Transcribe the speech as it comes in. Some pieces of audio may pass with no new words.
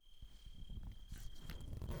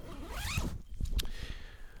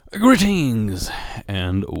Greetings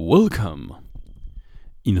and welcome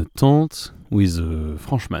in a tente with a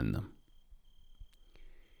Frenchman.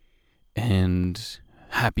 And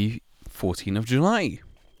happy 14th of July.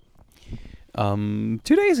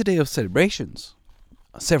 Today is a day of celebrations.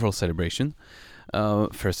 Several celebrations.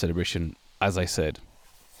 First celebration, as I said,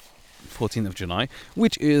 14th of July,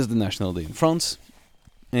 which is the National Day in France,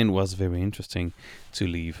 and was very interesting to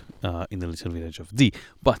live in the little village of D.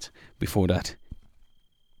 But before that,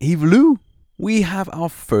 Yves we have our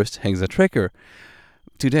first Hexa tracker.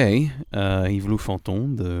 Today, Yves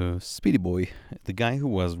Fanton, the speedy boy, the guy who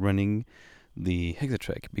was running the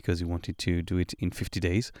Hexatrek because he wanted to do it in 50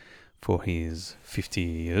 days for his 50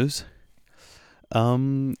 years.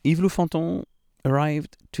 Yves Fanton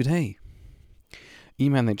arrived today. He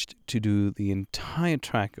managed to do the entire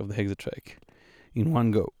track of the Hexatrek in one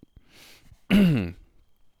go.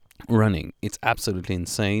 Running. It's absolutely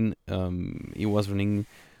insane. He was running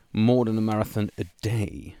more than a marathon a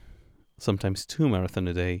day, sometimes 2 marathons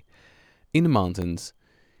a day, in the mountains,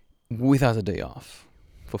 without a day off,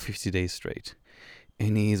 for 50 days straight.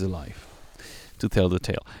 And he is alive to tell the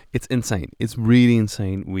tale. It's insane. It's really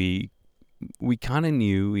insane. We kind of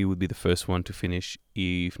knew he would be the first one to finish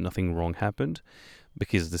if nothing wrong happened,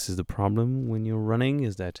 because this is the problem when you're running,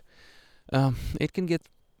 is that it can get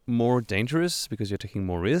more dangerous because you're taking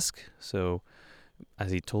more risk. So,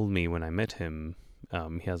 as he told me when I met him,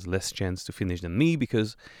 he has less chance to finish than me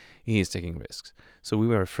because he is taking risks. So we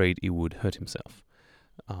were afraid he would hurt himself.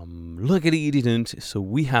 Luckily he didn't, so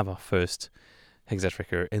we have our first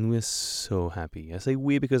Hexatracker and we're so happy. I say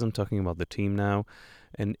we because I'm talking about the team now,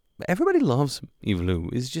 and everybody loves Yves.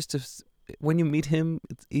 It's just when you meet him,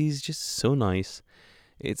 he's just so nice.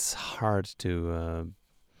 It's hard to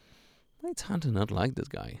not like this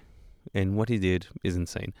guy, and what he did is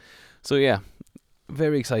insane. So yeah,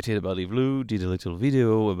 very excited about Yves. Did a little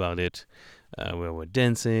video about it where we're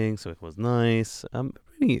dancing, so it was nice.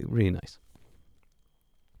 Really, really nice.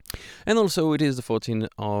 And also, it is the 14th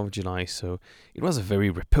of July, so it was a very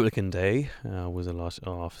Republican day with a lot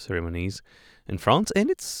of ceremonies in France, and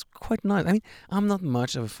it's quite nice. I mean, I'm not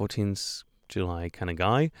much of a 14th July kind of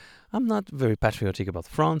guy. I'm not very patriotic about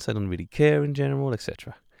France. I don't really care in general,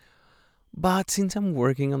 etc. But since I'm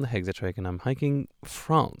working on the Hexatrek and I'm hiking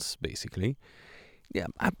France, basically, yeah,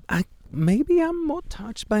 I maybe I'm more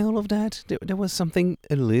touched by all of that. There was something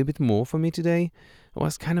a little bit more for me today. I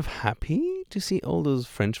was kind of happy to see all those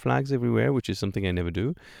French flags everywhere, which is something I never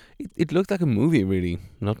do. It looked like a movie, really,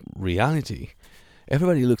 not reality.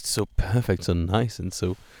 Everybody looked so perfect, so nice, and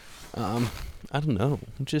so, I don't know,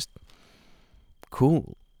 just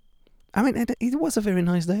cool. I mean, it was a very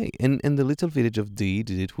nice day. And the little village of D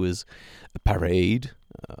did it with a parade,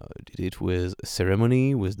 did it with a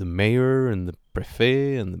ceremony with the mayor and the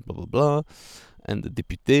préfet and the blah, blah, blah, and the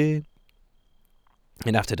député.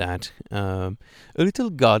 And after that, a little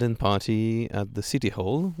garden party at the city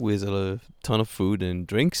hall with a ton of food and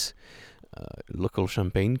drinks, local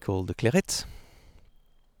champagne called the Clairette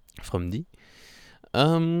from D.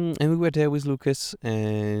 And we were there with Lucas,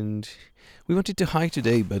 and we wanted to hike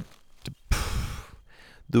today, but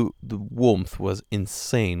the warmth was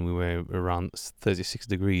insane. We were around 36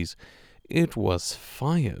 degrees. It was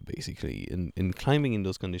fire, basically, and climbing in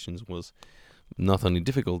those conditions was not only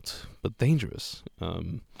difficult, but dangerous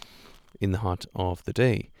in the heart of the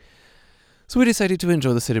day. So we decided to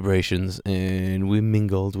enjoy the celebrations, and we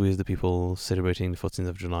mingled with the people celebrating the 14th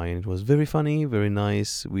of July, and it was very funny, very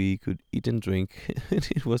nice. We could eat and drink, and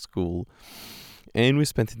it was cool. And we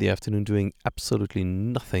spent the afternoon doing absolutely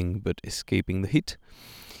nothing but escaping the heat.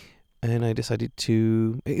 And I decided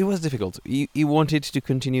to... It was difficult. He wanted to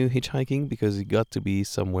continue hitchhiking because he got to be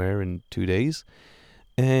somewhere in 2 days.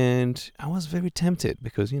 And I was very tempted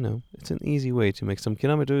because, it's an easy way to make some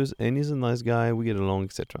kilometers, and he's a nice guy, we get along,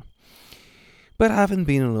 etc. But I haven't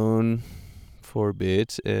been alone for a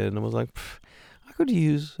bit, and I was like, I could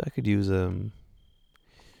use a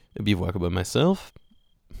bivouac by myself.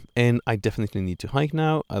 And I definitely need to hike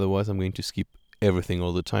now, otherwise I'm going to skip everything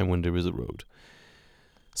all the time when there is a road.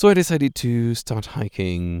 So I decided to start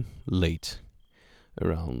hiking late,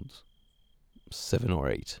 around 7 or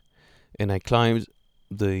 8. And I climbed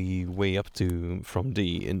the way up from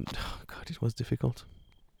D, and God, it was difficult.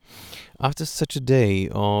 After such a day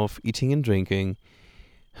of eating and drinking,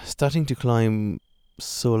 starting to climb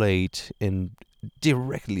so late and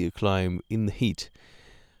directly a climb in the heat,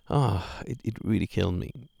 it really killed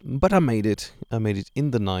me. But I made it. I made it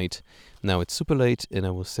in the night. Now it's super late, and I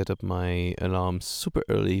will set up my alarm super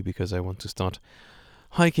early because I want to start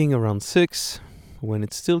hiking around 6 when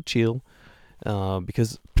it's still chill.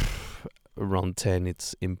 Because around 10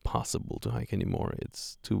 it's impossible to hike anymore.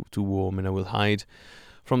 It's too warm, and I will hide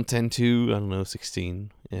from 10 to, I don't know,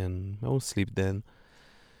 16, and I will sleep then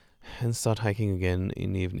and start hiking again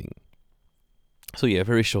in the evening. So yeah,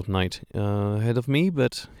 very short night ahead of me,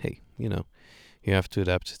 but hey, you have to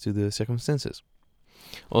adapt to the circumstances.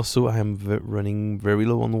 Also, I am running very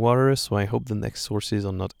low on water, so I hope the next sources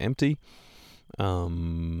are not empty.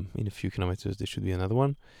 In a few kilometers there should be another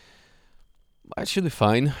one. It should be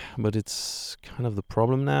fine, but it's kind of the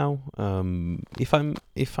problem now. If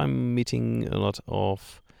I'm meeting a lot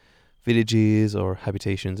of villages or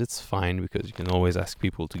habitations, it's fine because you can always ask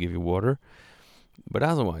people to give you water. But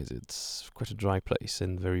otherwise, it's quite a dry place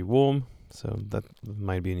and very warm, so that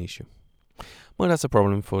might be an issue. Well, that's a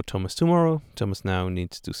problem for Thomas tomorrow. Thomas now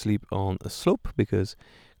needs to sleep on a slope because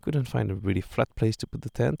couldn't find a really flat place to put the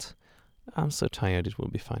tent. I'm so tired, it will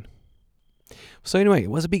be fine. So anyway,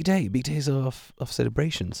 it was a big day, big days of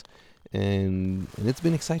celebrations, and it's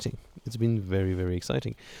been exciting. It's been very, very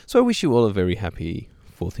exciting. So I wish you all a very happy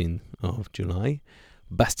 14th of July,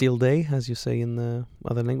 Bastille Day, as you say in the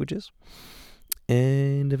other languages,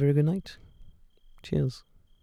 and a very good night. Cheers.